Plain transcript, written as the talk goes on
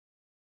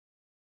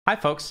Hi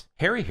folks,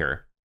 Harry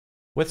here.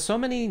 With so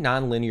many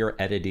nonlinear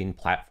editing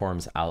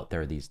platforms out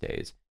there these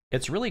days,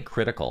 it's really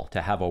critical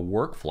to have a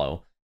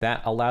workflow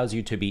that allows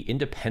you to be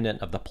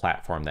independent of the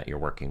platform that you're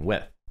working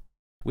with.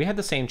 We had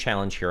the same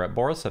challenge here at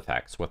Boris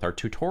Effects with our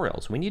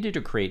tutorials. We needed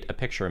to create a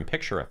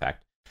picture-in-picture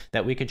effect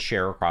that we could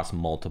share across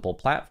multiple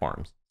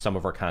platforms. Some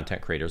of our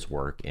content creators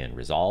work in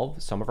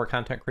Resolve, some of our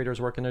content creators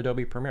work in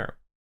Adobe Premiere.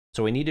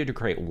 So we needed to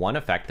create one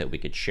effect that we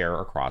could share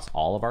across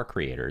all of our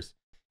creators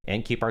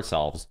and keep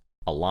ourselves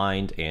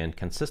aligned and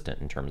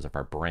consistent in terms of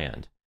our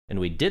brand. And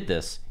we did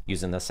this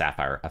using the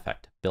Sapphire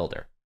Effect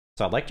Builder.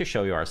 So I'd like to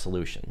show you our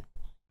solution.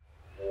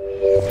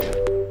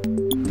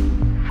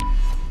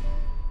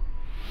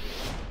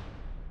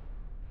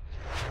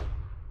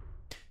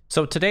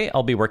 So today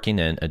I'll be working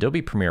in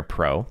Adobe Premiere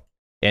Pro,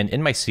 and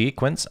in my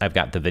sequence I've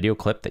got the video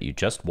clip that you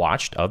just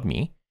watched of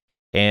me,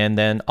 and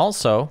then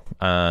also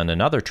on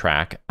another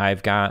track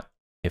I've got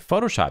a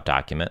Photoshop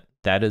document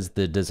that is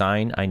the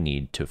design I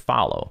need to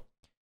follow.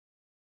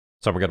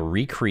 So we're going to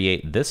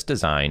recreate this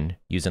design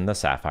using the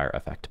Sapphire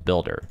Effect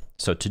Builder.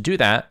 So to do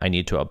that, I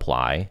need to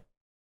apply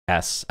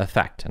S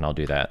effect, and I'll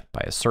do that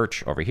by a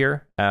search over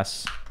here,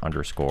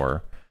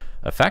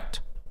 S_effect,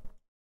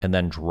 and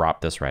then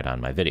drop this right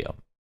on my video.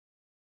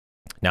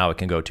 Now I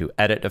can go to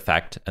Edit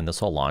Effect, and this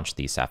will launch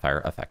the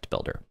Sapphire Effect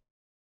Builder.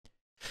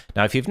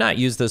 Now, if you've not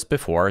used this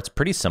before, it's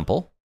pretty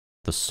simple.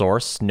 The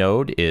source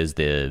node is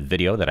the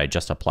video that I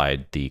just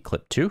applied the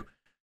clip to,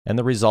 and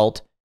the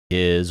result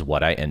is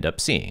what I end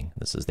up seeing.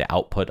 This is the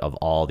output of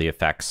all the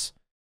effects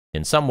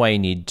in some way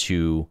need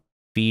to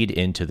feed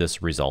into this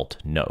result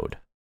node.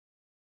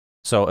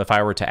 So if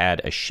I were to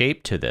add a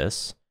shape to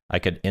this, I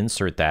could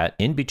insert that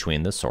in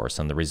between the source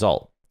and the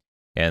result.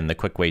 And the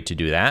quick way to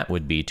do that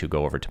would be to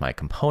go over to my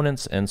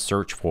components and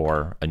search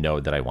for a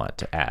node that I want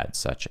to add,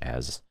 such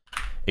as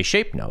a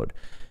shape node.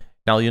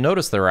 Now you'll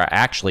notice there are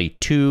actually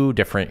two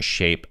different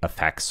shape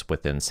effects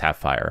within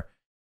Sapphire.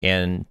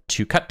 And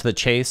to cut to the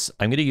chase,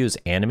 I'm going to use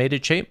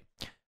animated shape.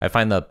 I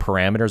find the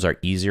parameters are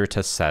easier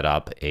to set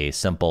up a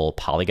simple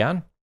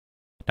polygon.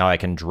 Now I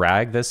can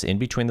drag this in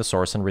between the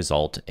source and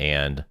result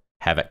and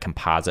have it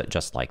composite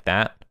just like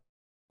that.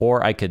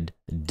 Or I could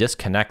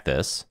disconnect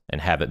this and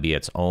have it be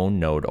its own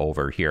node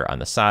over here on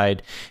the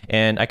side.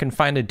 And I can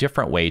find a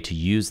different way to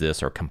use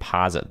this or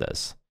composite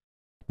this.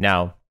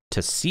 Now,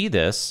 to see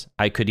this,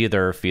 I could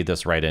either feed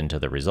this right into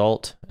the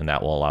result, and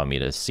that will allow me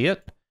to see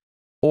it,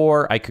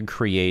 or I could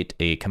create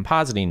a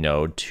compositing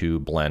node to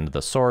blend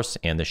the source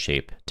and the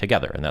shape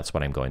together, and that's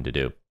what I'm going to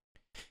do.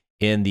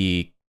 In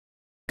the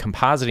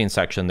compositing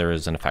section, there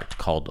is an effect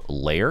called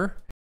layer.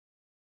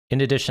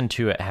 In addition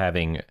to it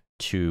having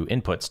two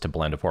inputs to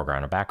blend a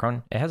foreground and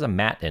background, it has a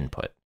matte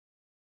input.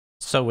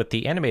 So with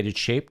the animated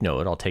shape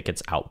node, I'll take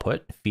its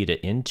output, feed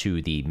it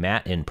into the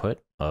matte input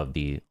of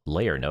the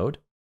layer node,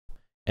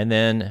 and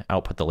then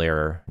output the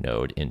layer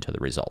node into the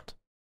result.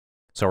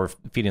 So we're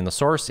feeding the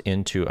source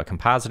into a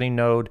compositing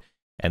node,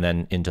 and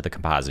then into the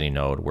compositing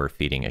node, we're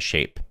feeding a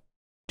shape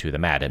to the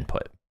matte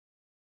input.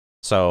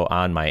 So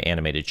on my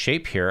animated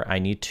shape here, I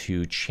need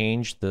to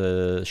change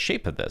the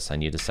shape of this. I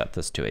need to set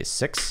this to a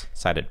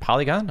 6-sided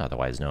polygon,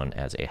 otherwise known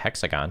as a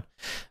hexagon.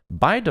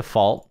 By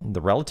default,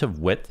 the relative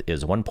width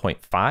is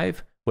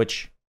 1.5,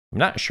 which I'm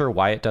not sure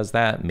why it does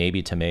that,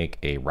 maybe to make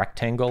a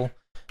rectangle,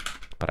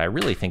 but I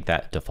really think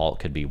that default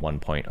could be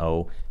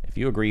 1.0. If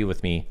you agree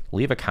with me,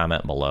 leave a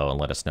comment below and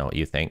let us know what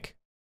you think.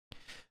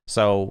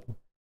 So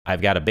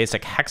I've got a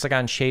basic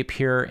hexagon shape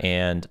here,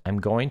 and I'm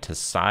going to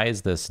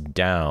size this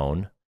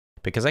down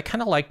because I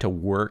kind of like to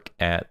work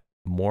at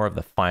more of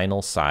the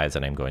final size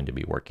that I'm going to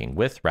be working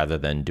with rather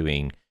than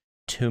doing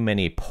too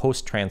many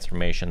post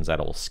transformations that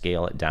will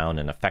scale it down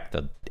and affect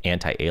the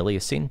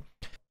anti-aliasing.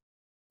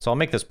 So I'll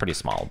make this pretty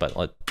small, but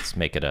let's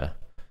make it a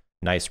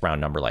nice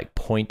round number like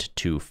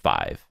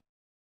 0.25.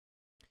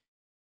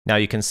 Now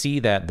you can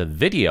see that the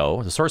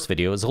video, the source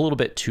video, is a little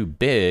bit too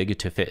big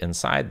to fit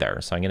inside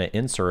there. So I'm going to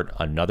insert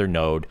another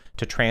node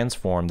to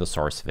transform the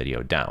source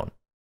video down.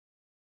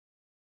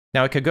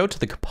 Now I could go to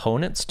the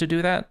components to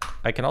do that.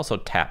 I can also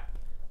tap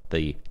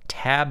the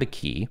tab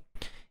key,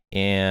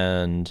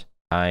 and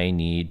I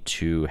need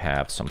to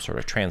have some sort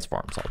of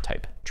transform. So I'll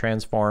type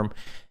transform,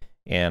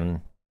 and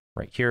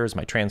right here is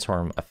my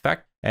transform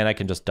effect. And I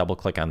can just double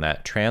click on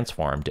that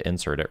transform to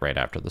insert it right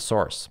after the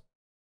source.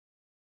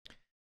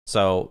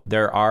 So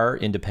there are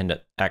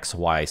independent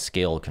XY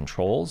scale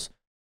controls.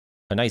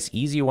 A nice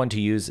easy one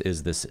to use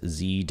is this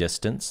Z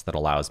distance that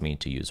allows me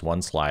to use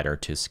one slider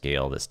to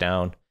scale this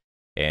down.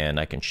 And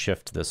I can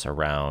shift this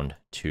around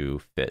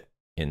to fit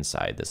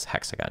inside this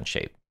hexagon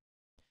shape.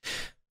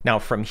 Now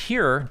from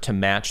here, to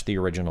match the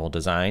original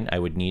design, I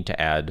would need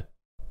to add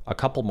a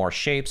couple more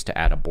shapes to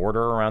add a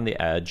border around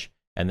the edge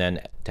and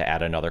then to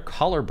add another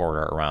color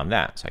border around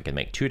that. So I can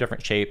make two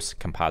different shapes,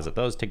 composite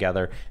those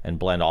together, and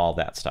blend all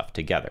that stuff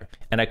together.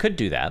 And I could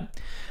do that.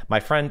 My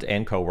friend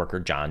and coworker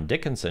John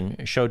Dickinson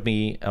showed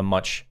me a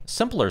much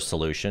simpler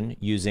solution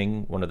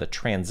using one of the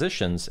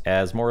transitions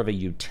as more of a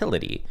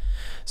utility.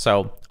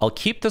 So I'll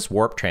keep this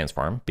warp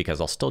transform because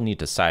I'll still need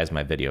to size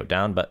my video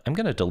down, but I'm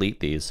going to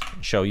delete these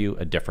and show you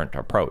a different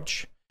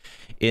approach.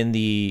 In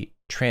the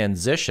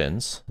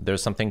transitions,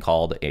 there's something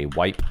called a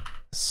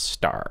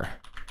Wipestar,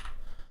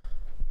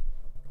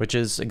 which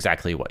is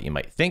exactly what you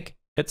might think.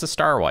 It's a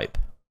star wipe.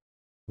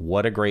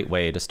 What a great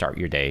way to start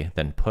your day,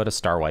 then put a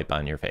star wipe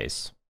on your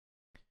face.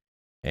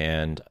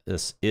 And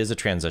this is a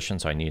transition,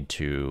 so I need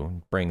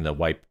to bring the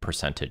wipe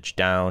percentage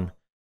down.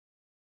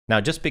 Now,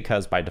 just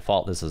because by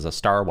default this is a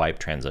star wipe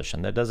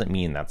transition, that doesn't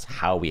mean that's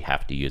how we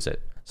have to use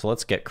it. So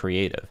let's get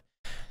creative.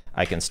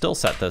 I can still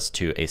set this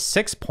to a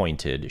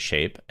 6-pointed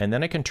shape, and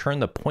then I can turn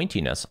the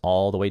pointiness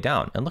all the way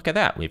down. And look at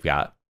that, we've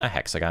got a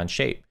hexagon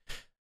shape.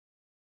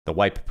 The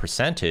wipe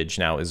percentage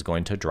now is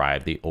going to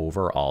drive the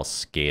overall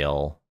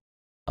scale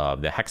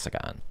of the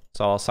hexagon.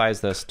 So I'll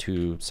size this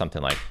to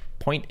something like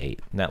 0.8,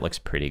 and that looks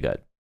pretty good.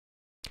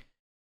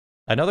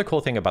 Another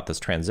cool thing about this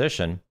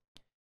transition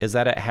is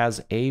that it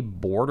has a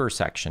border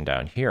section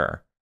down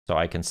here. So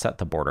I can set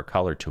the border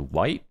color to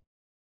white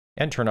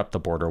and turn up the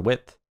border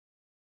width.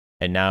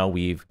 And now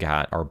we've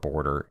got our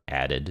border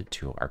added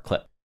to our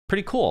clip.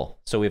 Pretty cool.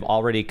 So we've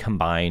already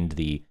combined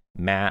the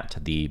matte,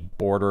 the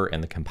border,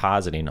 and the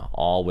compositing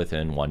all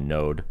within one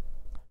node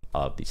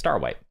of the star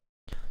wipe.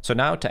 So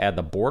now to add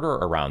the border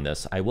around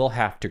this, I will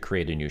have to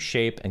create a new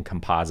shape and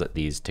composite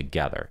these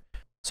together.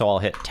 So I'll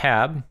hit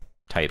Tab,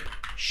 type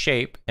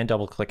Shape, and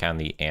double click on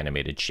the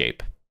animated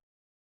shape.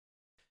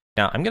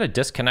 Now I'm going to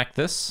disconnect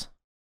this,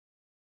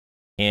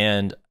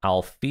 and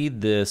I'll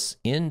feed this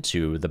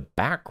into the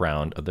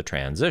background of the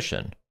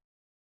transition.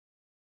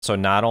 So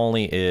not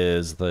only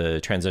is the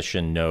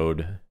transition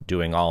node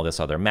doing all this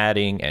other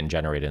matting and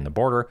generating the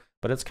border,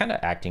 but it's kind of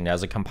acting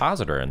as a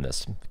compositor in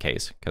this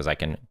case, because I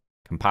can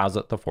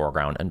composite the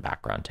foreground and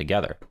background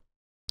together.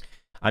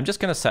 I'm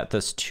just going to set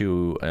this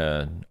to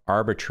an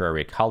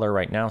arbitrary color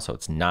right now, so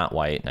it's not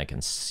white, and I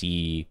can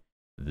see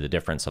the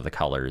difference of the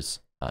colors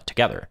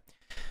together.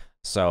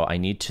 So I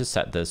need to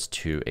set this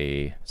to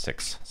a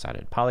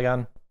 6-sided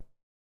polygon,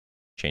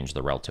 change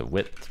the relative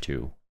width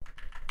to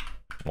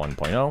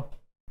 1.0,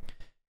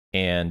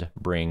 and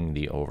bring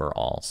the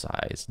overall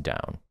size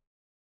down.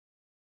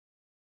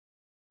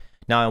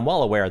 Now I'm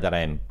well aware that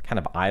I'm kind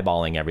of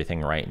eyeballing everything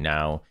right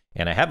now,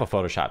 and I have a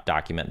Photoshop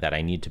document that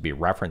I need to be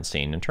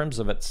referencing in terms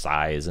of its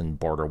size and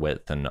border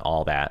width and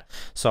all that.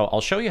 So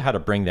I'll show you how to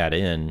bring that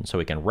in so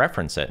we can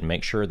reference it and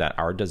make sure that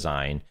our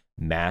design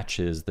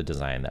matches the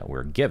design that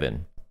we're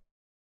given.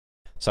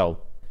 So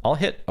I'll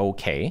hit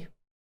OK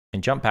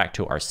and jump back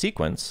to our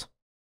sequence.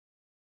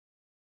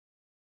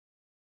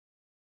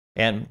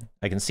 And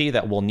I can see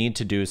that we'll need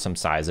to do some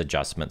size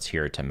adjustments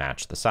here to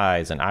match the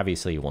size, and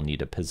obviously we'll need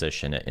to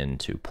position it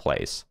into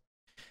place.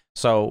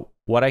 So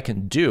what I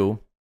can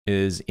do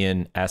is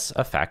in S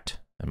Effect,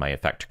 and my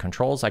effect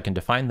controls, I can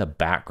define the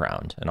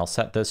background, and I'll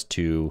set this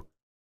to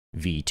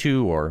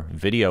V2 or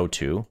Video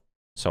 2,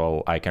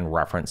 so I can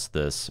reference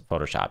this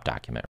Photoshop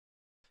document.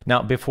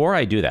 Now, before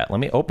I do that, let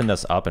me open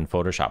this up in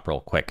Photoshop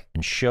real quick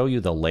and show you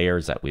the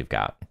layers that we've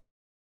got.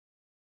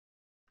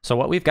 So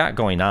what we've got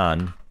going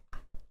on,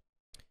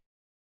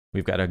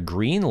 we've got a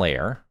green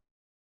layer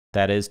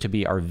that is to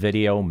be our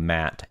video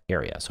matte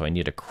area. So I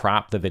need to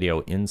crop the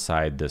video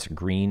inside this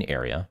green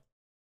area.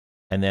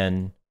 And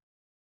then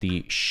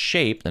the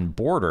shape and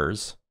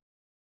borders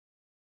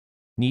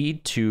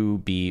need to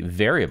be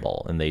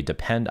variable, and they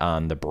depend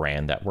on the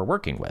brand that we're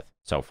working with.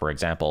 So for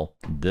example,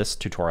 this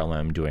tutorial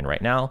I'm doing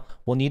right now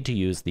will need to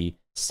use the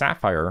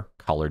Sapphire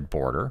colored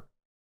border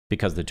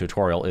because the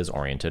tutorial is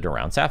oriented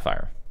around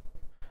Sapphire.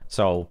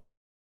 So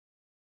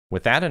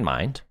with that in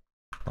mind,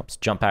 let's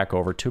jump back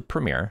over to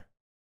Premiere,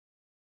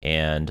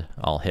 and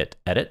I'll hit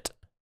Edit,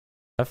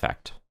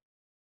 Effect,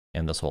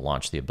 and this will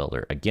launch the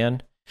builder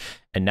again.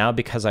 And now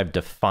because I've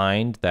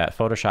defined that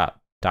Photoshop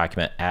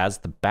document as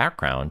the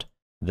background,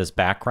 this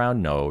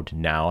background node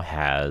now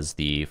has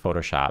the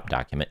Photoshop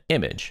document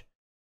image.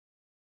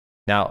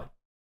 Now,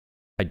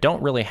 I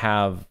don't really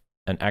have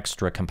an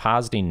extra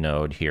compositing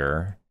node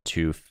here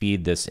to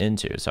feed this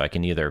into, so I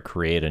can either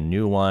create a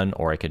new one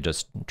or I could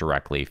just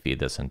directly feed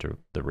this into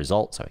the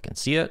result so I can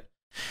see it.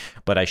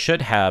 But I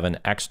should have an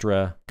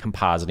extra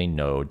compositing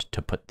node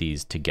to put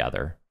these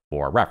together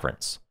for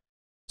reference.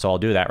 So I'll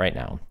do that right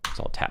now.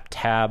 So I'll tap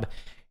Tab,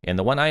 and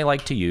the one I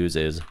like to use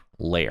is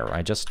Layer.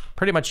 I just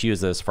pretty much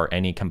use this for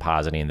any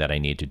compositing that I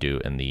need to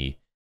do in the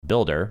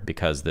builder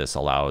because this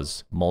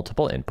allows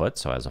multiple inputs,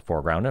 so as a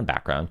foreground and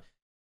background.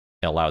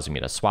 It allows me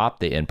to swap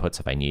the inputs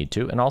if I need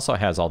to, and also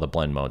has all the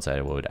blend modes that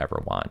I would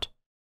ever want.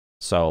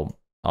 So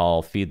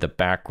I'll feed the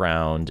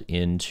background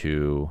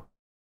into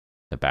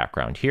the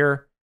background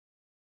here,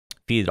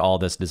 feed all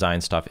this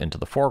design stuff into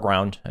the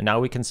foreground, and now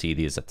we can see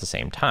these at the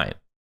same time.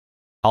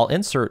 I'll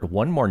insert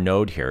one more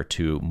node here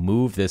to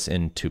move this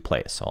into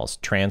place. So I'll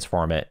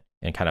transform it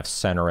and kind of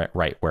center it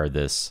right where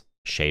this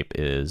shape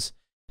is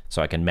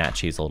so I can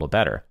match these a little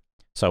better.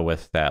 So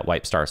with that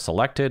Wipestar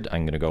selected,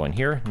 I'm going to go in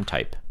here and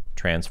type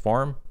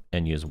transform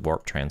and use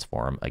warp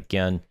transform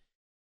again.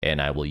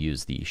 And I will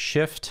use the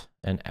Shift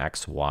and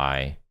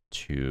XY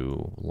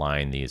to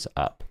line these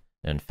up.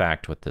 In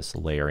fact, with this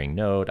layering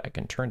node, I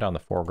can turn down the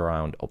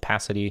foreground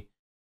opacity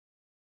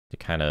to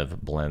kind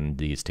of blend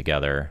these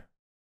together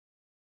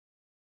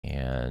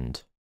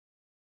and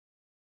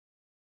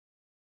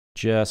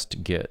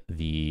just get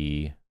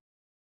the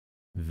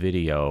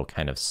video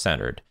kind of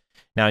centered.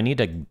 Now I need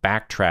to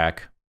backtrack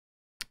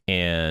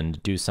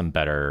and do some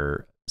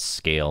better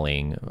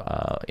scaling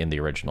in the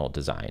original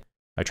design.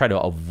 I try to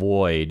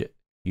avoid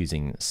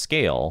using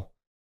scale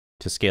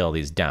to scale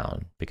these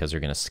down because they're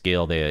going to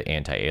scale the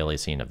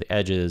anti-aliasing of the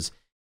edges,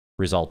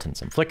 result in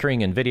some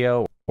flickering in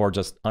video, or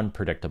just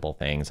unpredictable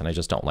things, and I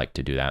just don't like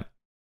to do that.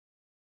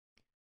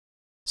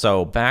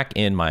 So back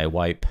in my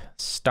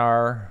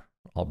Wipestar,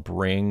 I'll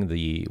bring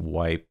the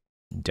wipe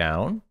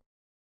down,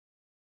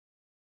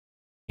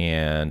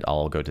 and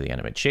I'll go to the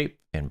animate shape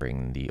and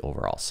bring the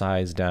overall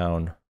size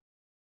down.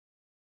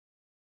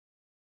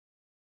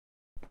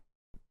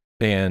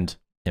 And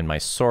in my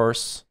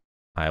source,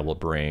 I will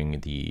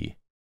bring the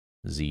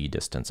Z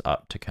distance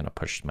up to kind of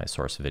push my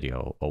source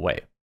video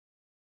away,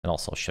 and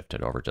also shift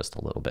it over just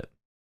a little bit.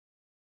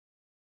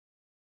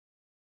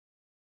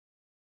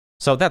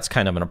 So that's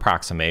kind of an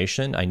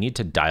approximation. I need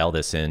to dial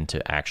this in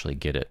to actually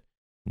get it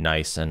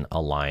nice and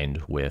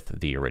aligned with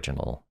the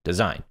original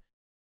design.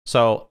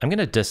 So I'm going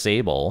to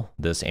disable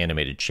this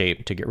animated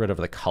shape to get rid of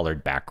the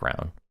colored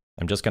background.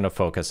 I'm just going to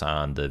focus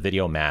on the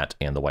video matte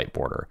and the white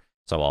border.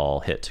 So I'll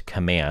hit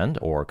Command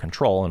or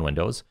Control in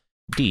Windows,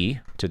 D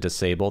to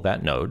disable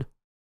that node.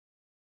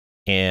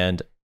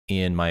 And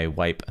in my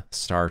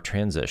Wipestar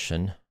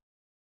transition,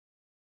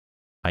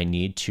 I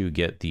need to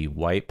get the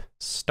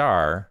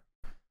Wipestar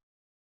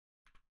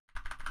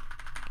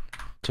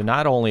to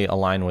not only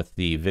align with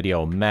the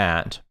video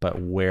matte,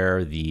 but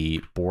where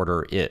the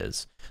border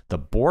is. The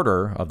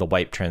border of the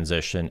wipe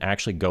transition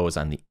actually goes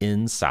on the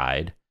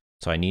inside,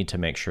 so I need to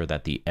make sure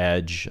that the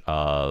edge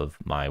of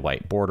my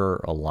white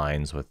border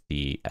aligns with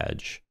the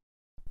edge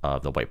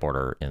of the white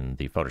border in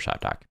the Photoshop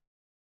doc.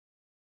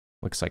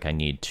 Looks like I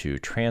need to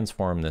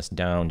transform this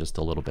down just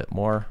a little bit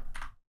more.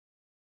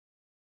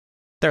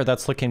 There,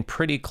 that's looking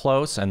pretty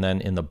close, and then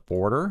in the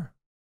border,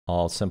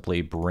 I'll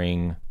simply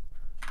bring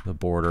the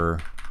border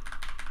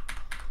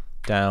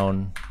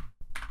down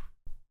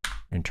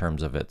in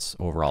terms of its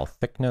overall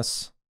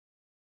thickness.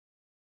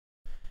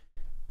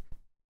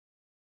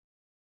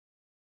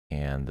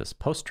 And this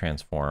post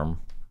transform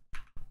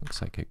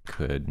looks like it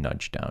could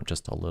nudge down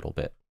just a little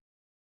bit.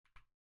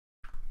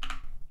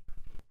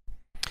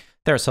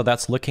 There, so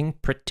that's looking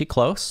pretty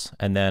close.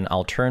 And then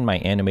I'll turn my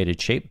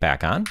animated shape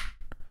back on.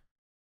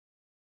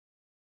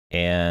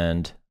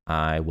 And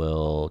I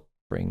will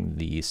bring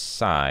the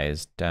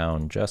size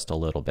down just a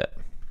little bit.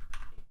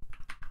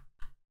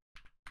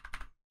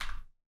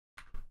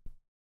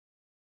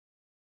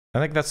 I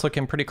think that's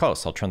looking pretty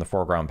close. I'll turn the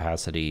foreground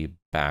opacity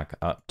back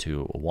up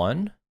to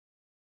 1.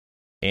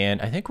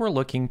 And I think we're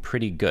looking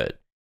pretty good.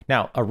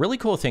 Now, a really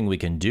cool thing we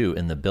can do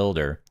in the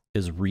builder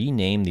is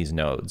rename these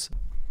nodes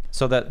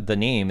so that the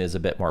name is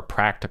a bit more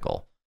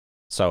practical.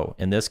 So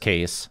in this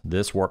case,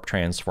 this warp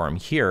transform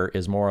here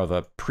is more of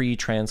a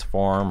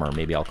pre-transform, or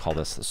maybe I'll call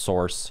this the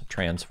source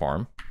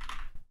transform.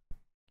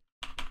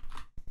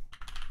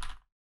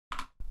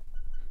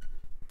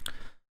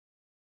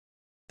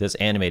 This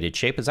animated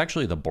shape is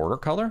actually the border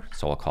color,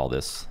 so I'll call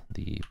this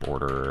the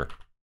border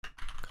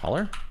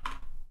color.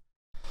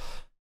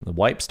 The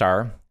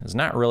Wipestar is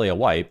not really a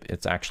wipe,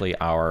 it's actually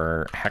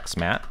our hex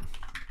matte.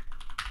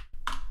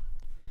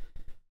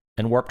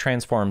 And warp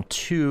transform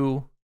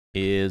 2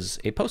 is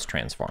a post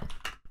transform.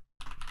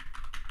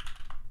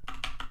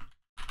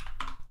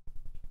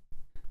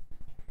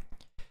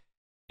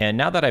 And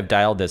now that I've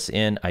dialed this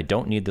in, I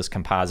don't need this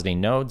compositing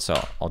node,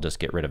 so I'll just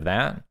get rid of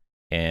that.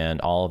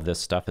 And all of this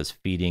stuff is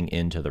feeding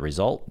into the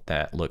result.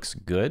 That looks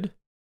good.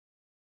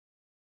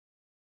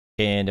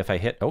 And if I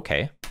hit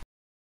OK,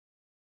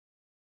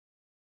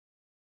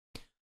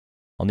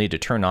 I'll need to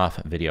turn off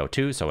video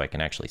 2 so I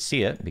can actually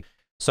see it.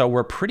 So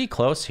we're pretty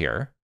close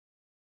here.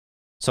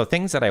 So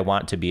things that I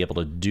want to be able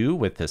to do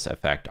with this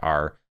effect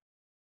are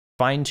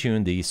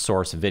fine-tune the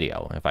source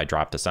video. If I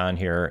drop this on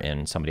here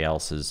and somebody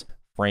else is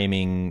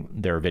framing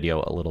their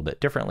video a little bit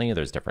differently,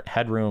 there's different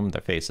headroom,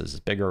 their face is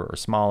bigger or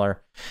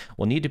smaller,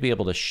 we'll need to be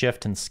able to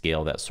shift and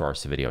scale that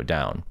source video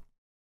down.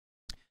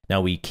 Now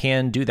we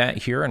can do that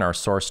here in our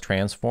source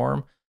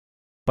transform,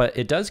 but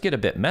it does get a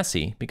bit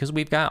messy because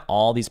we've got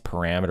all these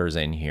parameters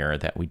in here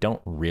that we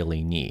don't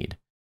really need.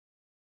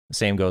 The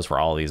same goes for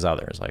all these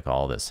others, like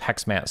all this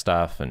hex matte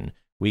stuff, and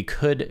we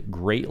could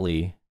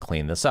greatly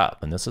clean this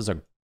up. And this is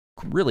a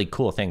really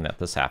cool thing that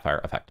the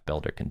Sapphire Effect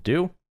Builder can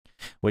do,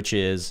 which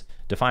is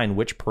define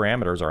which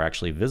parameters are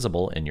actually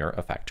visible in your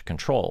effect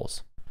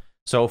controls.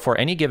 So for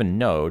any given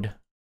node,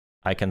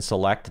 I can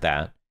select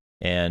that,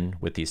 and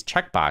with these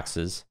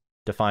checkboxes,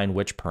 define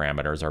which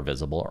parameters are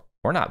visible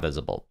or not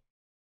visible.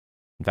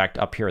 In fact,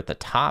 up here at the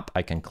top,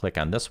 I can click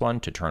on this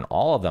one to turn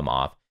all of them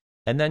off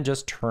and then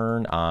just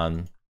turn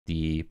on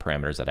the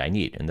parameters that I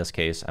need. In this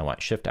case, I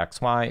want Shift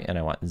XY and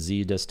I want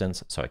Z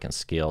distance so I can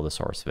scale the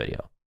source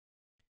video.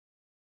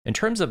 In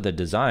terms of the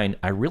design,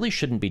 I really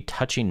shouldn't be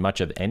touching much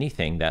of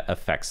anything that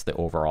affects the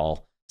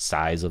overall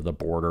size of the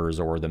borders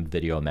or the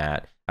video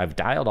mat. I've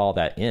dialed all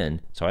that in,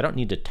 so I don't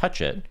need to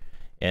touch it,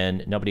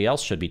 and nobody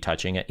else should be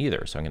touching it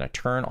either. So I'm going to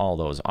turn all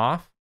those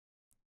off.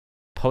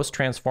 Post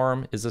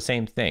transform is the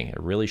same thing. It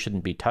really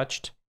shouldn't be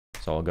touched.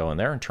 So I'll go in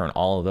there and turn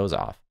all of those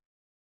off.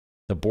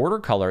 The border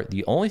color,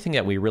 the only thing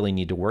that we really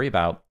need to worry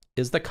about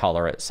is the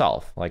color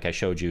itself. Like I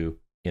showed you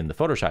in the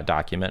Photoshop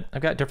document,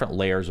 I've got different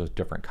layers with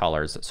different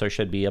colors, so I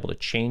should be able to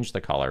change the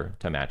color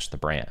to match the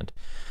brand.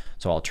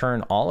 So I'll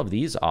turn all of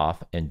these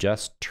off and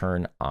just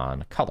turn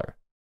on color.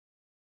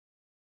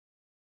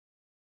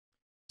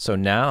 So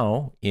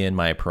now in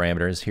my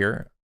parameters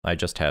here, I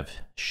just have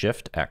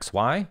Shift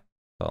XY.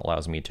 That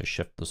allows me to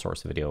shift the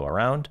source video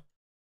around,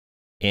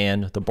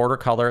 and the border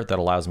color that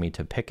allows me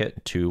to pick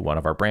it to one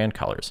of our brand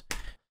colors.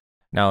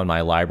 Now in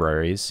my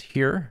libraries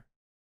here,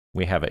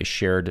 we have a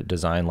shared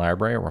design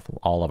library with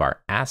all of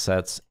our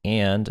assets,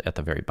 and at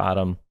the very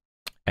bottom,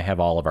 I have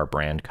all of our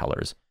brand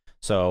colors.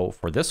 So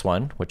for this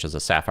one, which is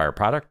a Sapphire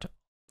product,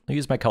 I'll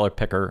use my color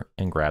picker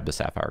and grab the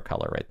Sapphire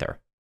color right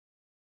there.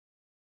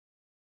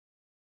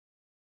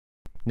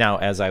 Now,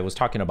 as I was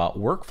talking about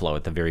workflow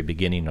at the very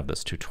beginning of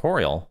this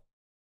tutorial,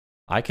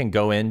 I can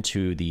go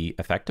into the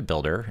Effect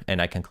Builder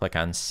and I can click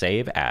on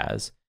Save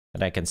As,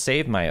 and I can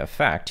save my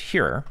effect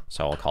here.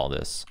 So I'll call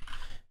this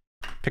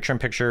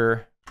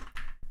Picture-in-Picture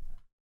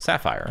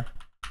Sapphire,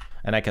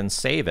 and I can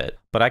save it,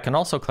 but I can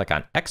also click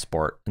on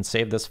Export and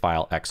save this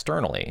file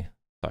externally.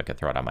 So I could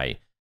throw it on my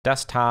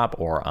desktop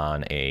or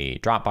on a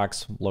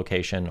Dropbox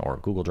location or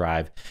Google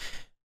Drive,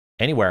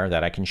 anywhere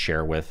that I can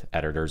share with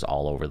editors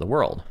all over the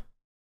world.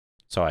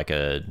 So I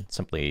could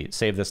simply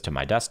save this to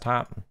my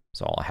desktop.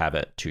 So I'll have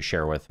it to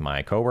share with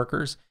my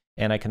coworkers,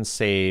 and I can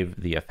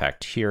save the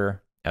effect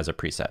here as a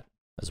preset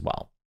as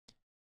well.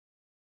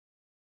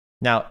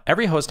 Now,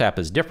 every host app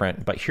is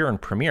different, but here in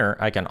Premiere,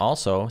 I can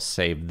also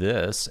save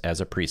this as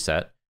a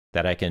preset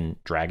that I can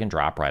drag and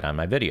drop right on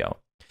my video.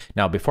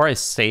 Now, before I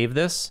save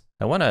this,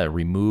 I want to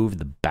remove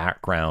the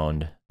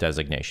background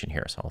designation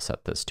here. So I'll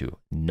set this to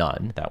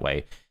none. That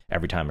way,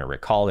 every time I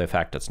recall the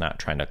effect, it's not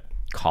trying to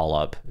call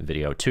up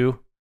video 2.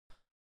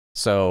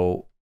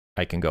 So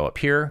I can go up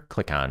here,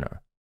 click on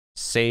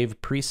Save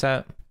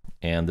Preset,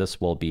 and this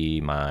will be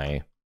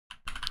my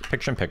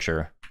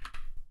Picture-in-Picture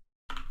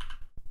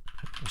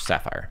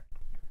Sapphire.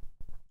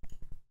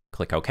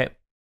 Click OK.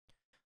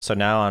 So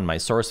now on my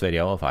source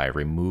video, if I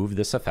remove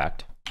this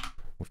effect,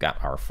 we've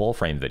got our full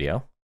frame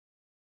video.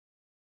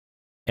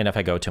 And if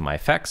I go to my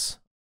effects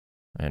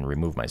and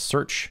remove my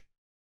search,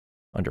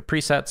 under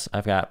presets,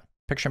 I've got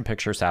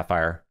Picture-in-Picture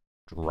Sapphire,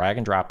 drag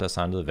and drop this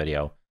onto the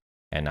video,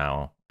 and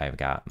now I've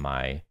got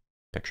my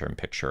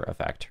Picture-in-Picture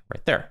effect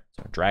right there.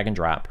 So drag and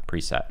drop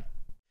preset.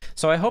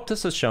 So I hope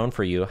this has shown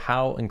for you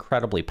how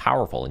incredibly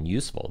powerful and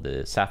useful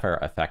the Sapphire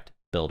Effect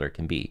Builder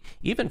can be,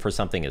 even for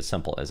something as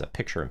simple as a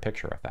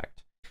picture-in-picture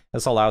effect.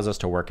 This allows us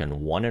to work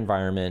in one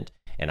environment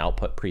and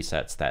output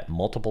presets that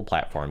multiple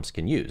platforms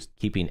can use,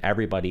 keeping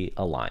everybody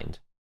aligned.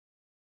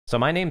 So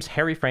my name's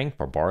Harry Frank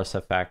for Boris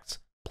Effects.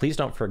 Please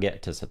don't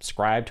forget to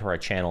subscribe to our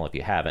channel if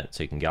you haven't,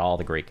 so you can get all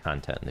the great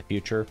content in the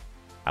future.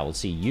 I will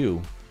see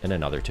you in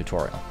another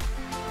tutorial.